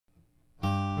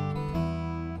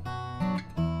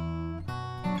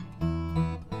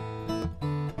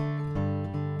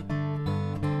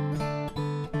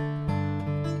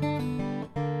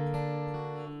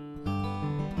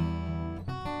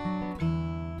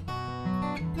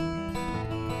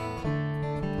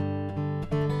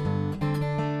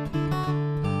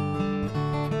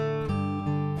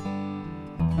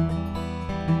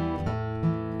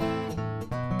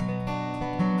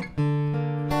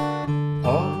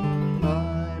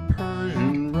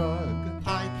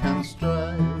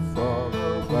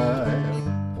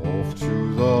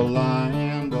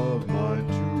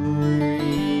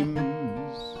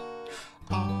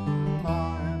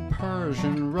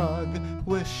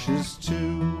wishes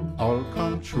to all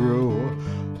come true,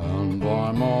 and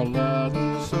I'm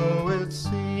Aladdin, so it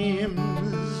seems.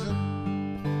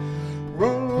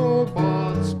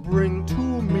 Robots bring to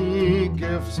me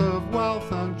gifts of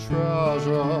wealth and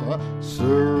treasure.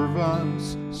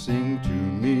 Servants sing to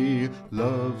me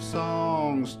love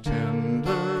songs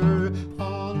tender.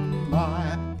 On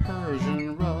my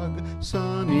Persian rug,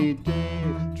 sunny day,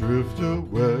 drift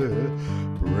away.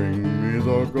 Bring me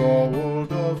the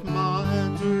gold of my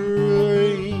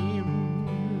dreams.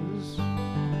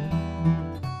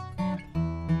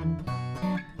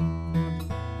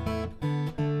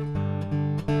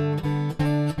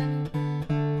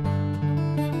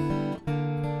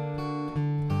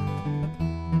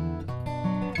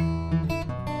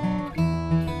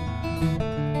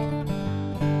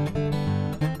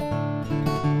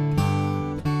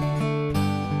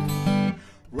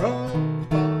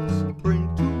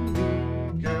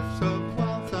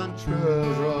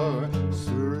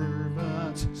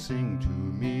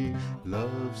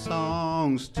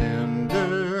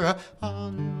 Tender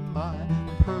on my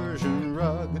Persian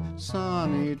rug,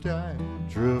 sunny day,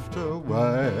 drift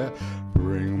away.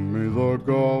 Bring me the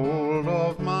gold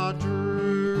of my dreams.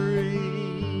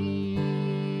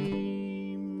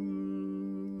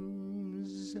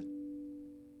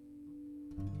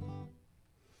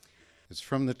 It's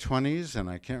from the 20s, and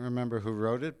I can't remember who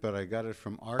wrote it, but I got it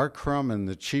from R. Crumb and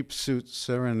the Cheap Suit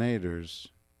Serenaders.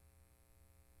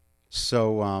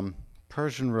 So,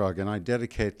 Persian Rug, and I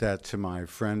dedicate that to my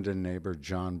friend and neighbor,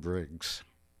 John Briggs.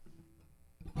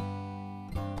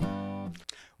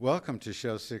 Welcome to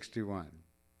Show 61.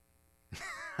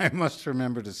 I must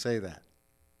remember to say that.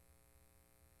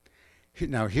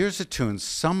 Now, here's a tune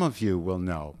some of you will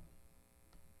know.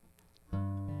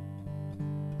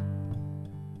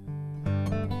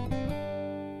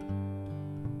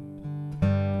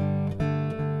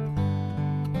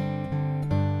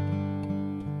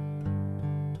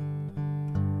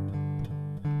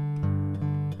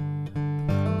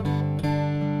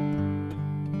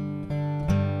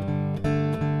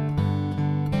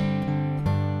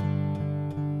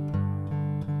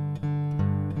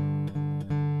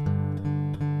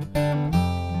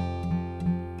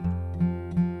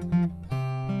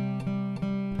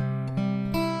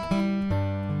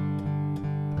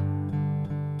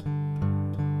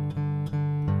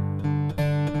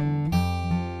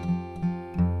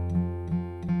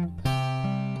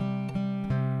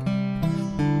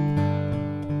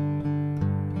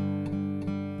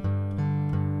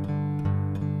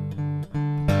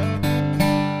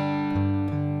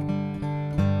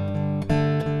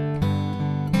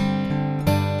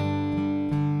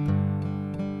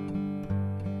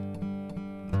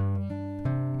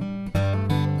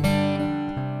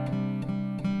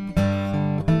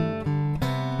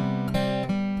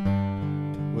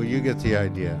 You get the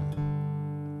idea.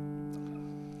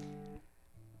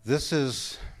 This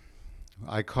is,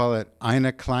 I call it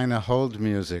Eine Kleine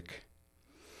Holdmusic.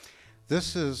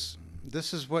 This is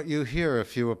what you hear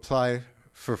if you apply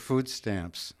for food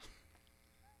stamps.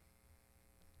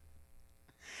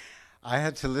 I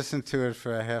had to listen to it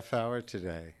for a half hour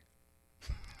today.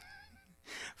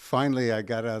 Finally, I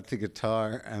got out the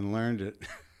guitar and learned it.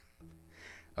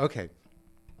 Okay.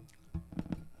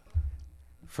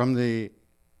 From the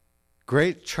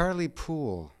great Charlie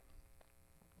Poole.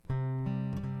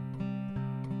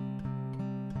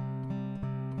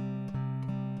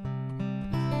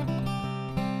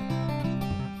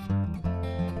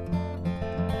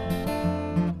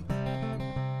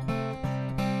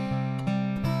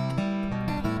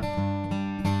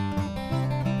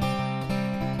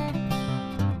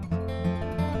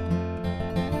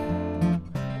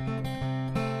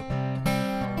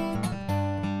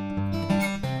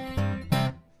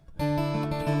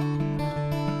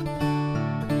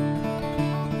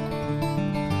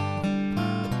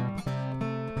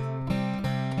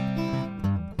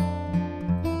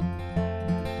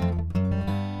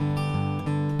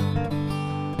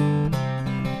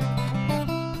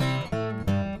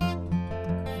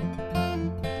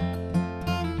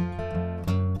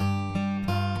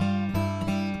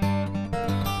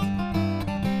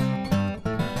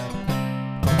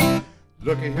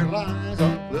 Looky here,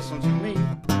 Liza, listen to me.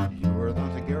 You are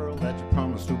not the girl that you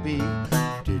promised to be.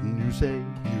 Didn't you say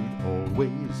you'd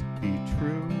always be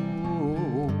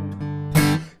true?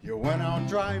 You went out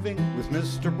driving with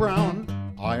Mr. Brown.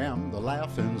 I am the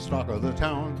laughing stock of the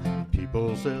town.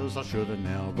 People says I should have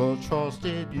never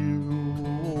trusted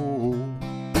you.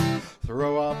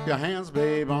 Throw up your hands,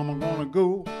 babe, I'm gonna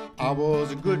go. I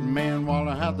was a good man while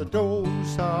I had the dough.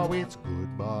 So it's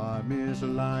goodbye, Miss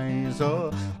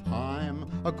Liza. I'm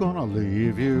gonna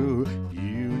leave you.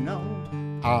 You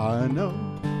I know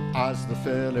I's the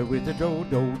fella with the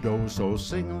do-do-do, so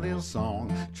sing a little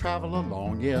song, travel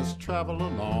along, yes, travel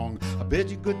along. I bid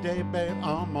you good day, babe,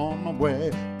 I'm on my way.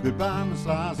 Goodbye, Miss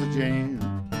Liza Jane.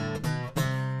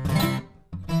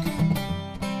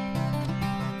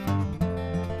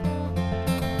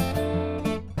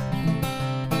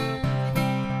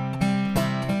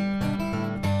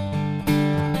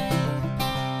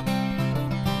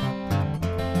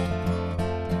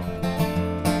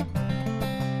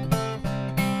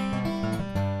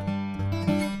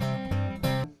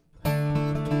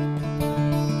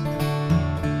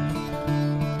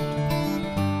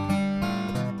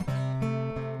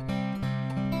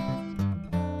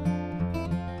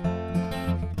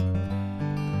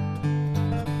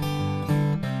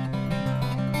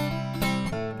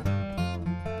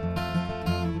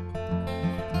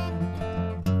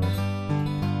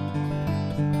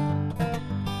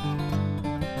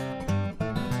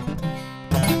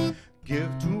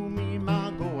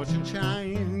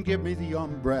 Give me the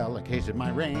umbrella in case it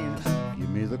might rain. Give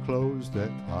me the clothes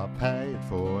that I paid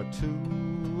for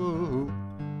too.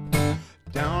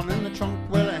 Down in the trunk,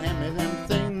 well, hand me them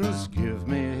things. Give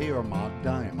me here my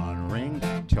diamond ring.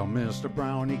 Tell Mr.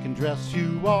 Brown he can dress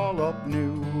you all up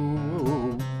new.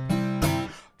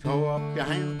 Throw up your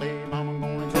hands, babe, I'm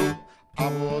gonna go. I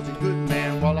was a good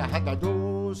man while I had the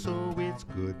door, so it's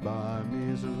goodbye,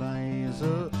 Miss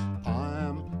Liza.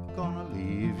 I'm gonna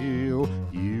leave you.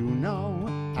 You know,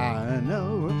 I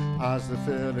know, I's the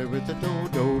fella with the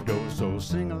do-do-do, so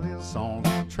sing a little song,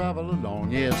 travel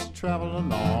along, yes, travel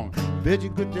along. Bid you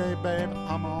good day, babe,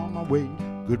 I'm on my way.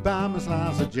 Goodbye, Miss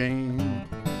Liza Jane.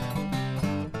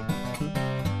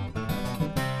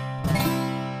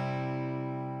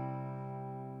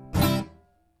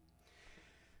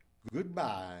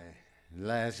 Goodbye,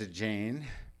 Liza Jane.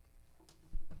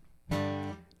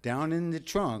 Down in the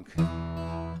trunk,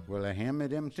 well, I hand me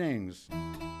them things.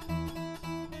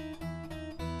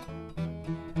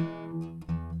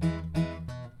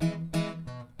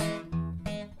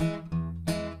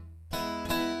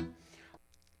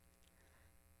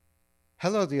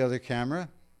 Hello, the other camera.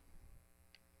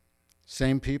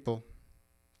 Same people,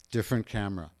 different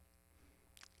camera.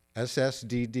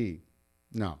 SSDD.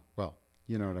 No, well,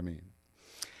 you know what I mean.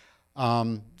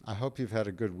 I hope you've had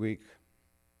a good week.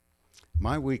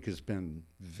 My week has been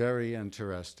very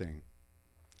interesting.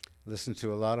 Listened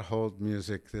to a lot of hold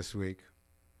music this week.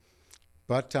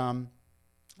 But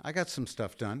I got some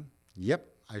stuff done. Yep,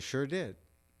 I sure did.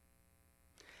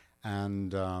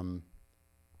 And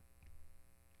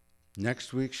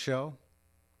next week's show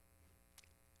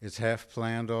is half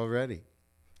planned already,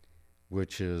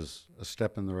 which is a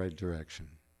step in the right direction.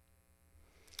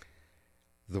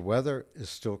 The weather is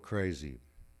still crazy.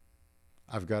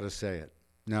 I've got to say it.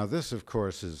 Now, this, of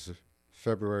course, is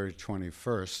February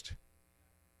 21st,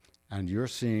 and you're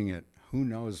seeing it who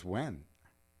knows when.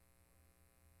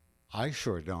 I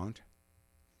sure don't.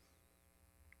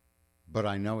 But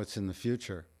I know it's in the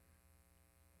future.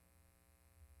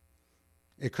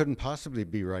 It couldn't possibly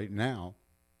be right now,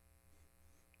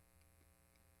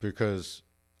 because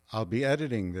I'll be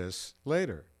editing this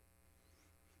later.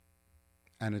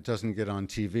 And it doesn't get on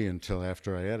TV until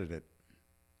after I edit it.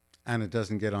 And it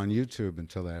doesn't get on YouTube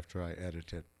until after I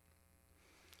edit it.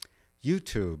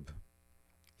 YouTube,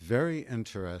 very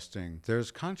interesting.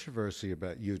 There's controversy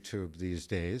about YouTube these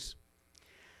days.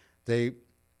 They're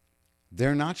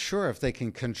not sure if they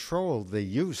can control the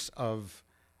use of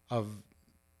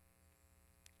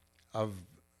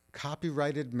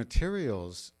copyrighted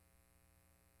materials.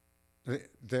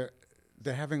 They're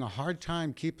having a hard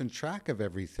time keeping track of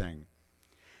everything.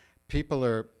 People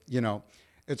are,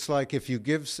 it's like if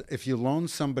you loan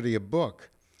somebody a book,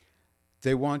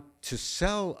 they want to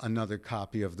sell another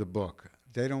copy of the book.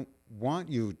 They don't want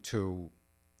you to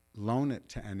loan it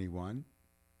to anyone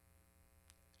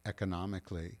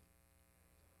economically.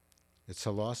 It's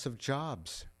a loss of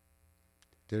jobs.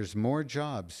 There's more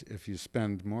jobs if you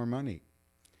spend more money.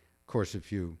 Of course,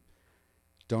 if you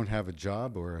don't have a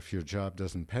job, or if your job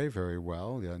doesn't pay very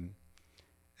well, then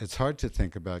it's hard to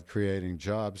think about creating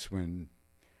jobs when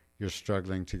you're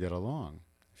struggling to get along.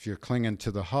 If you're clinging to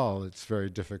the hull, it's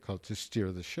very difficult to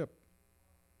steer the ship,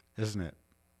 isn't it?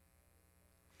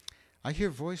 I hear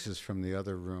voices from the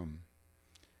other room.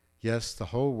 Yes, the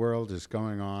whole world is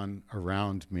going on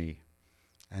around me.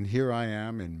 And here I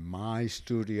am in my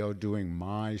studio doing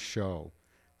my show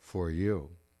for you.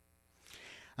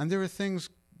 And there are things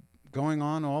going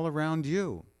on all around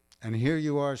you. And here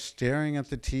you are staring at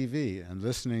the TV and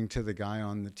listening to the guy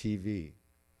on the TV.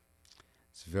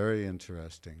 It's very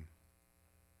interesting.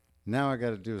 Now I got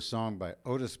to do a song by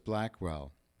Otis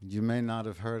Blackwell. You may not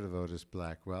have heard of Otis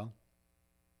Blackwell.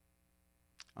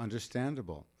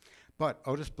 Understandable. But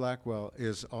Otis Blackwell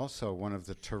is also one of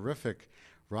the terrific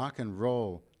rock and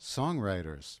roll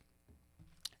songwriters.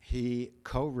 He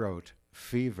co-wrote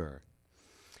Fever.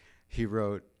 He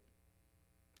wrote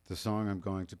the song I'm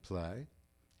going to play.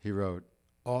 He wrote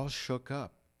All Shook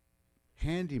Up,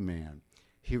 Handyman.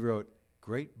 He wrote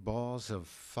Great Balls of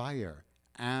Fire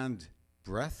and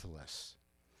Breathless.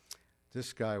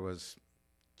 This guy was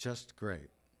just great,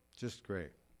 just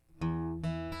great.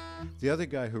 The other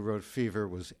guy who wrote Fever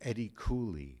was Eddie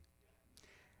Cooley.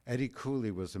 Eddie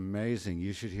Cooley was amazing.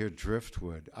 You should hear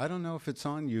Driftwood. I don't know if it's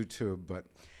on YouTube, but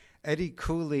Eddie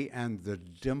Cooley and the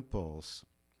Dimples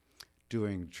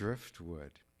doing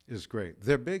Driftwood is great.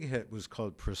 Their big hit was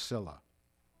called Priscilla,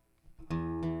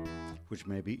 which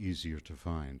may be easier to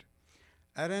find.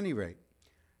 At any rate,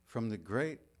 from the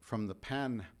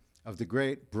pen of the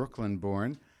great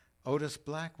Brooklyn-born Otis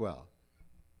Blackwell.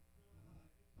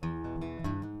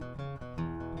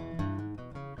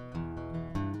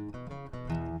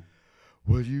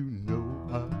 Well, you know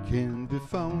I can be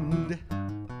found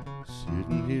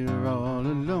sitting here all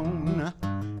alone.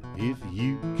 If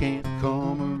you can't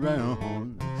come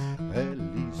around, at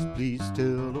least please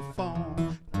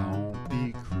telephone. Don't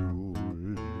be cruel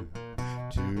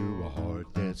to a heart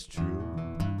that's true.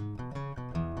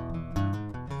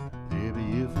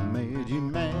 Baby, if I made you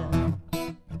mad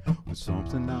with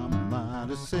something I might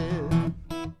have said,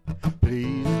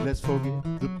 please let's forget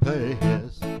the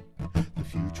past. The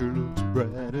future looks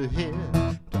bright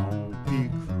ahead. Don't be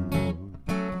cruel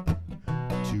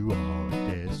to a heart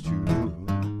that's true.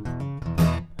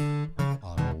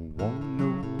 I don't want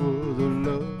no other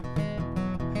love,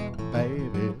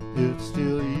 baby. It's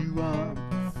still you I'm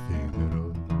thinking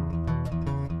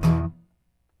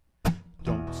of.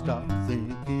 Don't stop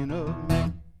thinking of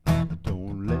me.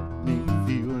 Don't let me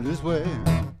feel this way.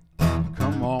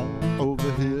 Come on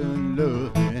over here and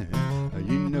love me.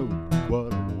 You know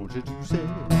what I want you to say.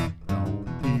 Don't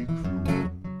be cruel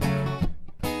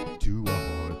to a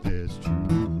heart that's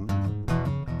true.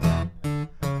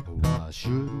 Why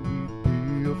should we be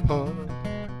apart?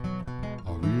 I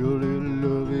really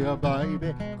love you,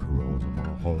 baby, 'cross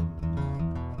my heart.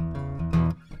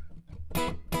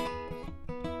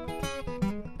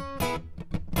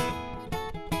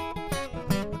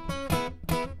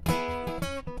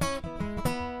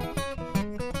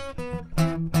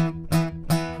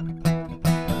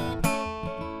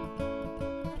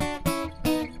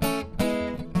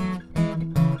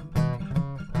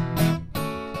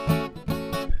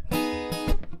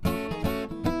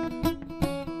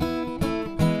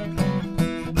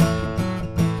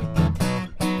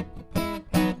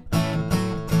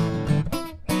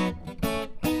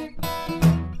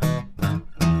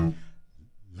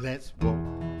 Let's walk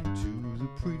to the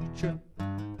preacher.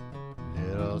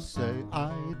 Let us say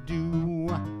I do.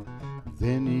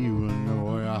 Then you will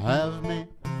know you have me,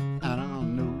 and I'll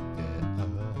know that I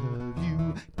have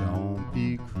you. Don't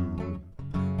be cruel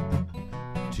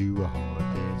to a heart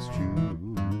that's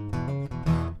true.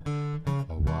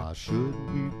 Why should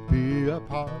we be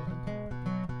apart?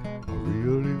 I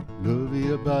really love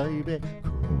you, baby,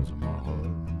 'cross my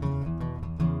heart.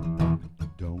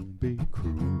 Don't be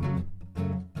cruel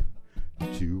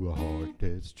to a heart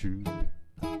that's true.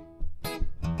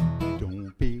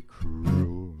 Don't be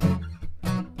cruel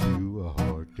to a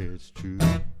heart that's true.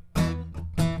 Oh,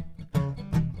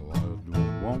 I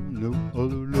don't want no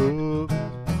other love,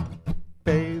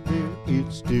 baby,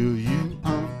 it's still you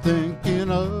I'm thinking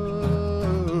of.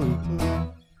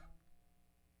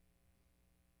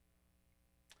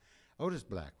 Otis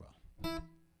Blackwell.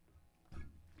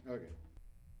 Okay.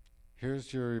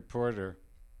 Here's your reporter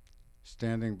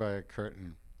standing by a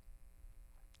curtain,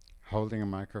 holding a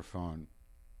microphone.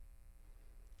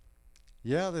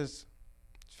 Yeah, it's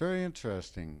very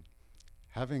interesting.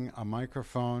 Having a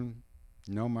microphone,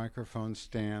 no microphone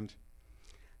stand.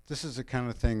 This is the kind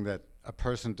of thing that a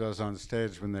person does on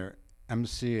stage when they're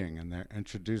emceeing and they're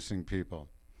introducing people.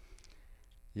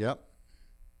 Yep,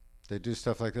 they do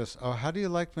stuff like this. Oh, how do you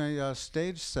like my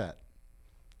stage set?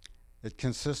 It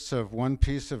consists of one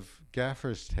piece of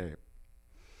gaffer's tape.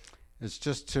 It's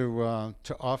just to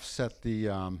offset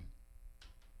the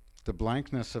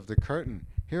blankness of the curtain.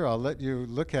 Here, I'll let you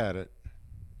look at it.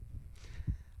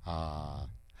 How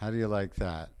do you like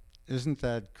that? Isn't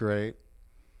that great?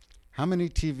 How many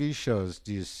TV shows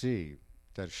do you see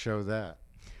that show that?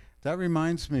 That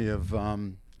reminds me of a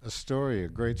story, a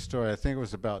great story. I think it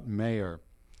was about Mayer,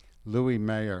 Louis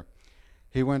Mayer.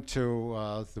 He went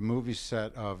to the movie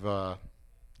set of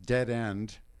Dead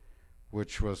End,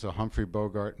 which was a Humphrey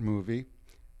Bogart movie.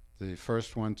 the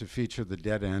first one to feature the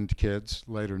Dead End Kids,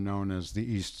 later known as the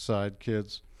East Side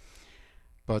Kids.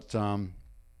 But the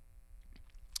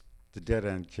Dead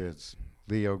End Kids,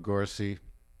 Leo Gorcey,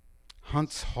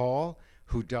 Huntz Hall,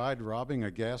 who died robbing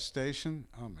a gas station.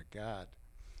 Oh my God,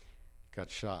 got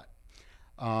shot.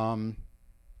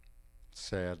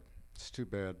 Sad, it's too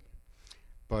bad.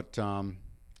 But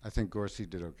I think Gorcey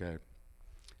did okay.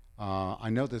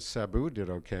 I know that Sabu did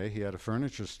okay. He had a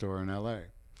furniture store in LA.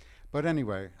 But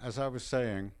anyway, as I was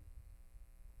saying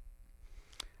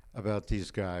about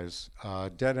these guys,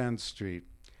 Dead End,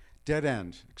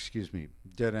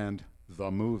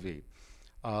 the movie.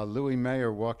 Louis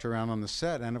Mayer walked around on the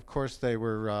set, and of course they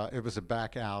were, it was a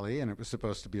back alley, and it was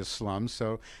supposed to be a slum,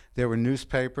 so there were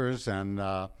newspapers and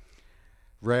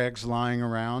rags lying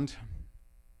around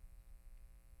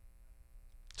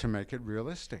to make it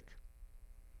realistic.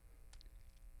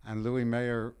 And Louis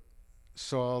Mayer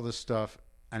saw all this stuff,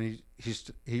 and he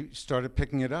started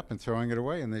picking it up and throwing it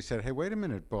away, and they said, "Hey, wait a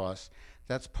minute, boss,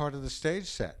 that's part of the stage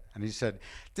set." And he said,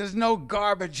 "There's no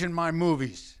garbage in my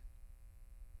movies."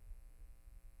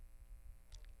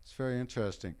 It's very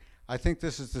interesting. I think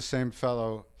this is the same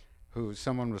fellow who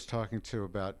someone was talking to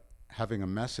about having a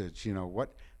message. You know,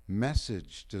 what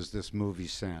message does this movie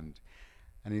send?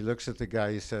 And he looks at the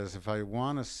guy, he says, "If I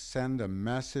want to send a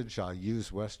message, I'll use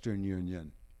Western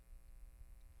Union."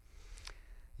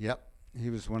 Yep,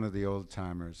 he was one of the old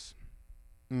timers.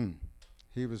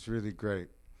 He was really great.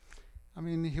 I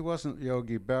mean, he wasn't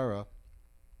Yogi Berra,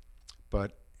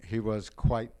 but he was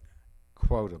quite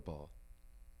quotable.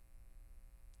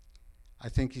 I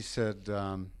think he said,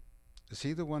 is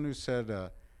he the one who said,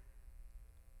 a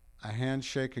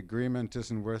handshake agreement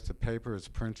isn't worth the paper it's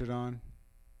printed on?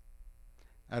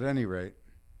 At any rate,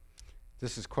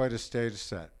 this is quite a stage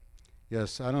set.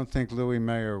 Yes, I don't think Louis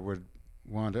Mayer would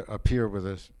want to appear with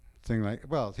a thing like,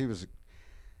 well, he was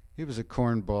a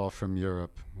cornball from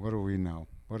Europe. What do we know?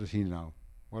 What does he know?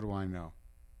 What do I know?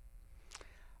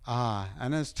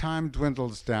 And as time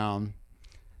dwindles down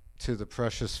to the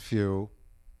precious few,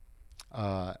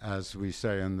 as we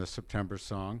say in the September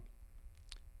song,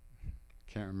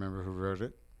 can't remember who wrote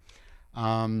it,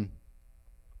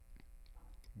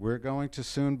 we're going to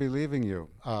soon be leaving you.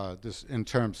 This in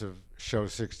terms of show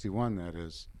 61, that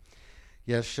is.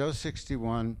 Yes, show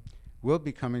 61 will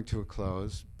be coming to a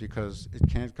close because it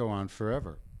can't go on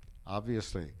forever,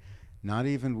 obviously. Not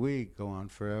even we go on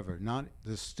forever. Not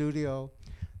the studio.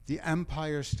 The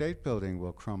Empire State Building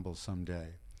will crumble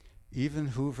someday. Even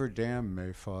Hoover Dam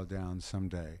may fall down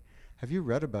someday. Have you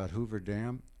read about Hoover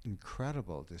Dam?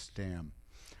 Incredible, this dam.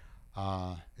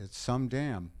 It's some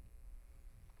dam.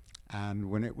 And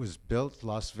when it was built,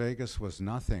 Las Vegas was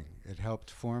nothing. It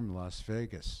helped form Las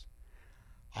Vegas.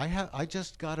 I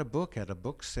just got a book at a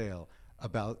book sale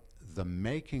about the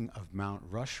making of Mount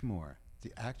Rushmore,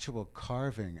 the actual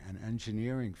carving and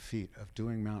engineering feat of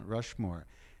doing Mount Rushmore.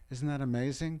 Isn't that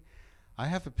amazing? I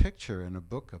have a picture in a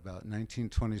book about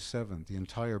 1927. The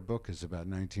entire book is about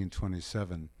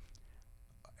 1927,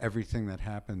 everything that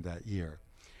happened that year.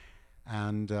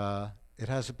 And it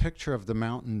has a picture of the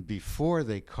mountain before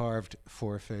they carved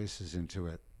 4 faces into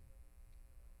it.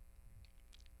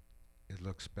 It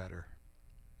looks better.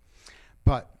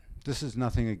 But this is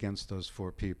nothing against those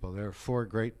 4 people. They're 4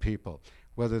 great people.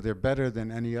 Whether they're better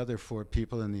than any other 4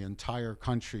 people in the entire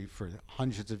country for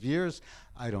hundreds of years,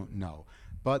 I don't know.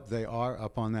 But they are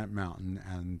up on that mountain,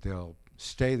 and they'll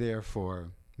stay there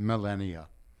for millennia.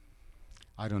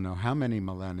 I don't know how many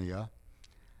millennia.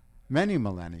 Many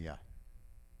millennia.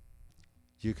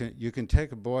 You can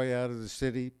take a boy out of the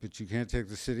city, but you can't take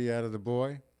the city out of the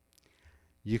boy.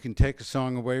 You can take a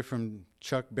song away from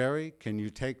Chuck Berry. Can you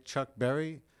take Chuck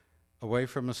Berry away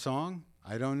from a song?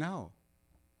 I don't know.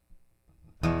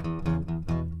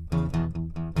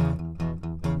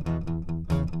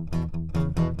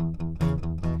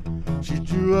 She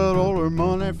drew out all her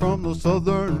money from the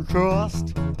Southern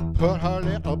Trust, put her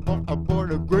little boat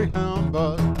aboard a Greyhound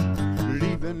bus,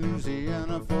 leaving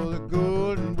Louisiana for the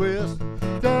Golden West.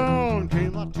 Down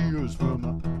came the tears from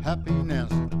a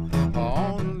happiness. Her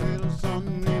own little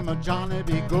son named Johnny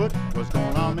B. Good was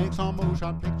gonna make some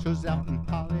motion pictures out in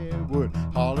Hollywood,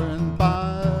 hollering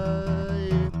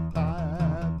bye,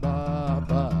 bye, bye,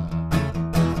 bye,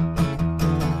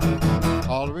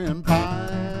 hollering bye.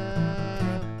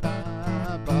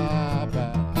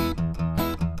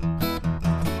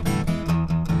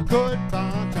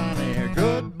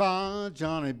 Goodbye,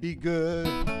 Johnny, be good.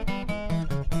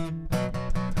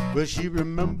 Well, she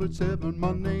remembered saving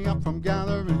money up from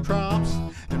gathering crops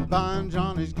and buying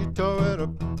Johnny's guitar at a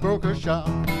broker shop.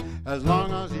 As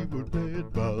long as he would play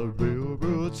it by the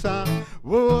railroad side,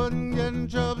 wouldn't get in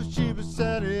trouble, she was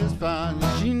satisfied.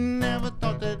 She never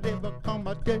thought that ever come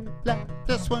a day like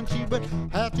this when she would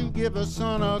have to give her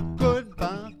son a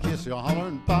goodbye kiss. You're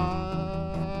hollering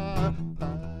bye, bye,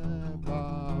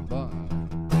 bye, bye.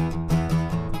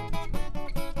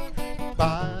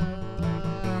 Bye.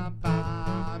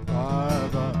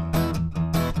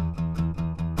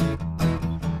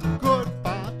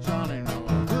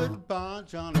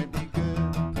 Johnny, be good.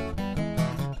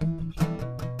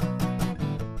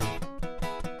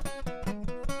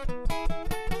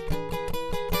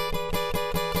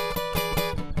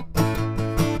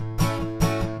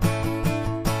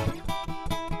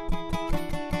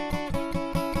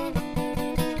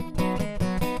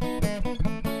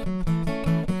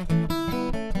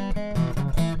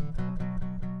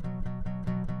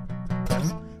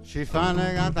 She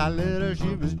finally got that letter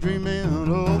she was dreaming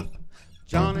of.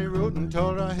 Johnny wrote and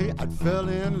told her he had fell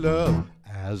in love.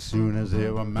 As soon as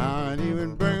they were married, he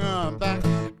would bring her back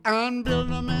and build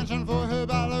a mansion for her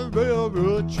by the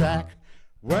railroad track.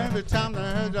 Where every time they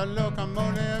heard the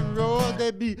locomotive roar,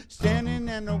 they'd be standing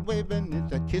and waving at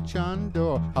the kitchen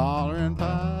door, hollering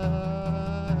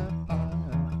bye, bye,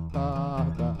 bye,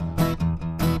 bye.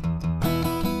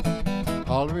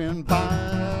 Hollering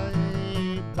bye,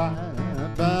 bye,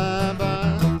 bye, bye.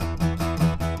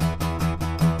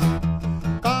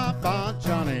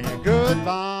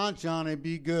 Goodbye, Johnny,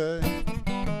 be good.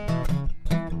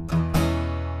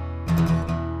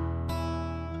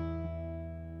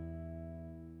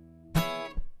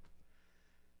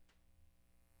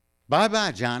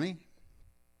 Bye-bye, Johnny.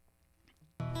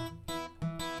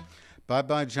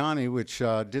 Bye-bye, Johnny, which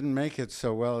didn't make it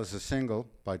so well as a single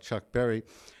by Chuck Berry,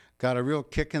 got a real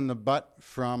kick in the butt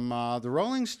from the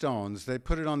Rolling Stones. They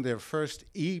put it on their first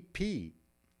EP,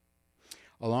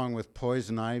 along with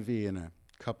Poison Ivy and a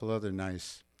couple other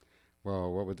nice,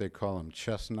 well, what would they call them,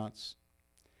 chestnuts?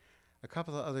 A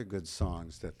couple of other good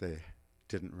songs that they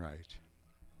didn't write.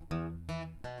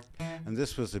 And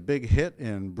this was a big hit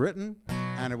in Britain,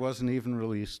 and it wasn't even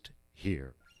released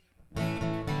here.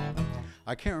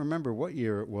 I can't remember what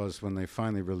year it was when they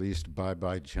finally released Bye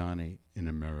Bye Johnny in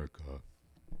America.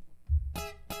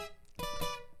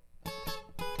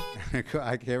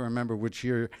 I can't remember which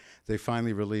year they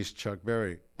finally released Chuck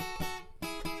Berry.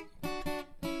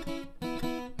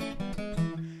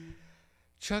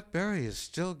 Chuck Berry is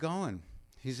still going.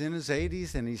 He's in his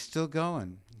 80s and he's still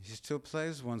going. He still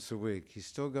plays once a week. He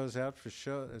still goes out for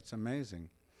shows. It's amazing.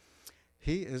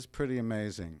 He is pretty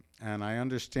amazing. And I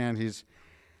understand he's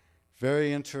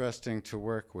very interesting to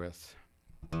work with.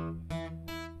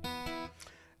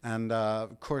 And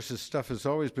of course, his stuff has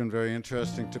always been very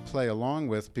interesting to play along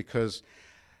with because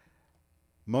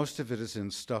most of it is in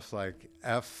stuff like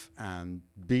F and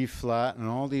B flat and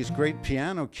all these great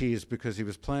piano keys because he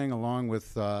was playing along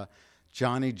with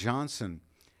Johnny Johnson,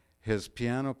 his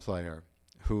piano player,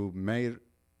 who made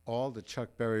all the Chuck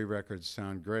Berry records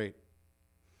sound great.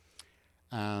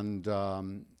 And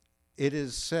it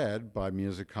is said by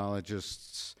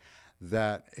musicologists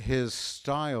that his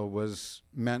style was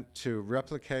meant to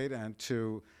replicate and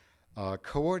to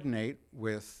coordinate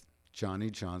with Johnny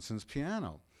Johnson's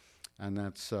piano. And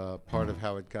that's part of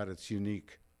how it got its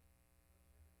unique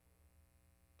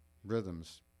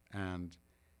rhythms and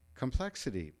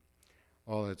complexity.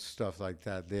 All its stuff like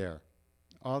that there.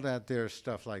 All that there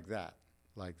stuff like that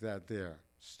there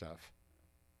stuff.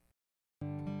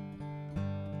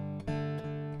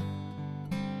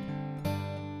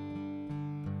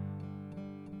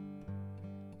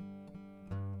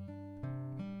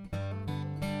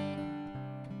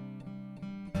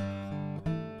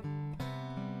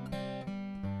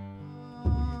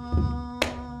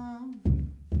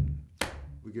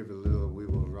 We give it a little We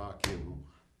Will Rock You.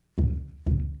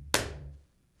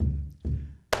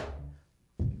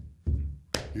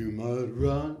 You might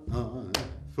run on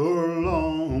for a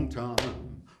long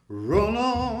time. Run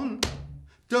on,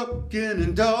 ducking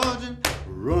and dodging.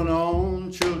 Run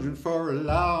on, children, for a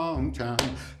long time.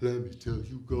 Let me tell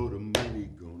you, God Almighty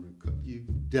gonna cut you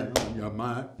down. You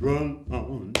might run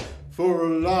on for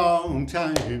a long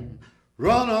time.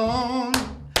 Run on,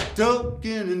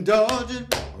 ducking and dodging.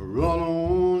 Run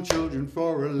on, children,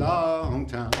 for a long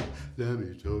time. Let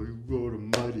me tell you, God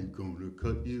Almighty gonna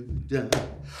cut you down.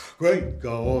 Great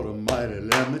God Almighty,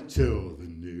 let me tell the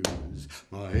news.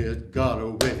 My it got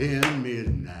away in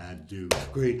midnight dew.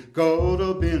 Great God,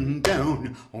 I've been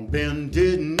down on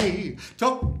bended knee,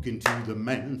 talking to the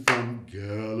man from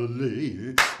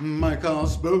Galilee. Michael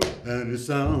spoke and it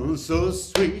sounds so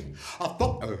sweet. I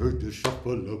thought I heard the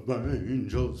shuffle of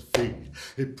angels' feet.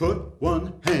 He put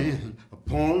one hand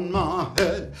upon my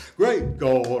head. Great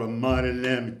God Almighty,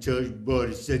 let me tell you what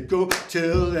he said. Go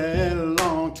tell that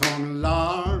long-tongued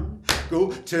liar,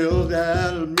 go tell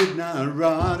that midnight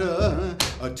rider,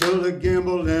 tell the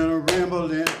gambling and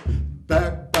rambling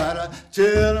backbiter,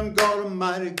 tell him God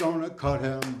Almighty gonna cut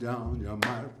him down. You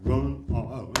might run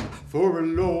on for a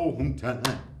long time.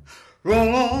 Run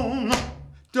on,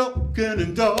 ducking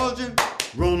and dodging.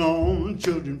 Run on,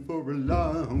 children, for a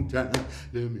long time.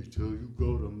 Let me tell you,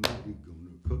 God Almighty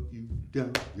gonna cut you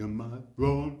down. You might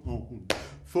run on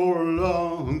for a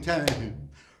long time.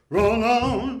 Run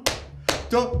on,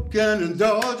 ducking and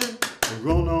dodging.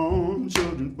 Run on,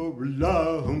 children, for a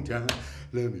long time.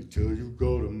 Let me tell you,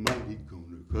 God Almighty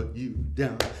gonna cut you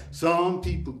down. Some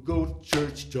people go to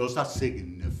church just to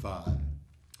signify,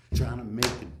 trying to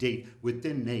make a date with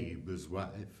their neighbor's wife.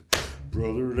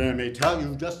 Brother, let me tell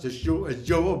you, just as sure as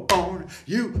you're born,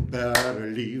 you better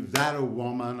leave that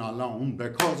woman alone,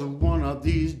 because one of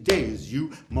these days,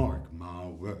 you mark my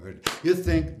word, you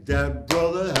think that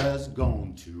brother has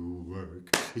gone to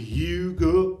work. You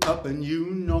go up and you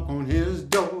knock on his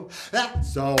door.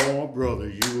 That's all, brother,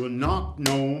 you will knock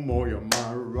no more. You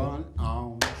might run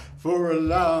on for a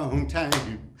long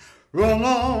time. Run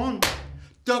on,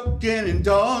 ducking and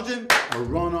dodging, or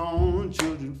run on,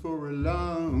 children, for a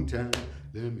long time.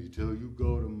 Let me tell you,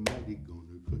 God Almighty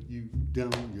gonna cut you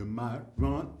down. You might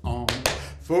run on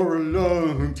for a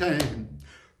long time.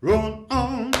 Run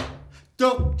on,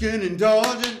 ducking and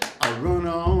dodging, or run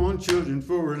on, children,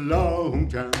 for a long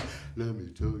time. Let me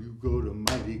tell you, God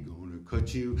Almighty gonna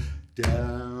cut you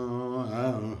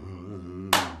down.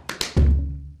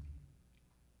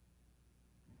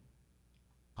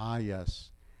 Ah, yes.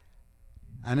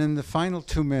 And in the final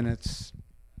 2 minutes,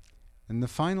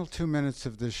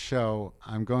 of this show,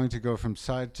 I'm going to go from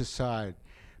side to side,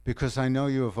 because I know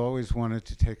you have always wanted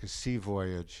to take a sea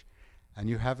voyage, and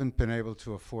you haven't been able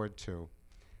to afford to.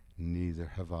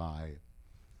 Neither have I.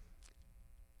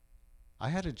 I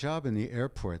had a job in the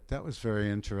airport. That was very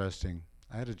interesting.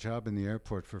 I had a job in the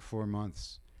airport for 4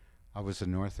 months. I was a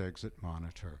north exit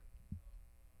monitor.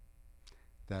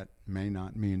 That may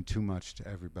not mean too much to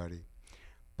everybody,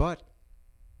 but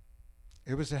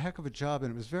it was a heck of a job,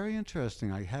 and it was very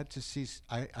interesting.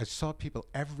 I saw people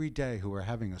every day who were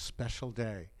having a special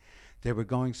day. They were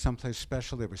going someplace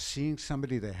special. They were seeing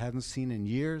somebody they hadn't seen in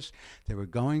years. They were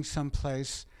going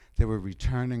someplace. They were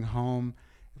returning home.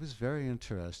 It was very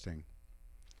interesting.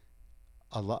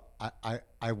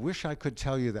 I wish I could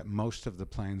tell you that most of the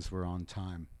planes were on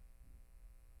time.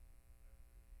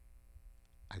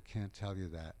 I can't tell you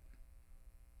that,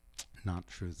 not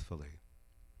truthfully.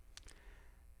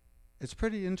 It's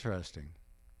pretty interesting.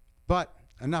 But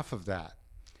enough of that.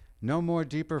 No more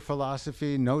deeper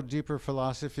philosophy, no deeper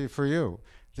philosophy for you.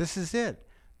 This is it.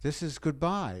 This is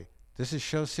goodbye. This is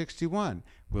show 61.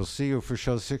 We'll see you for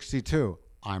show 62.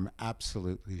 I'm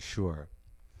absolutely sure.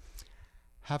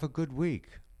 Have a good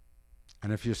week.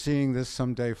 And if you're seeing this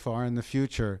someday far in the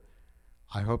future,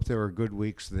 I hope there are good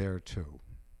weeks there too.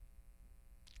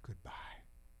 Goodbye.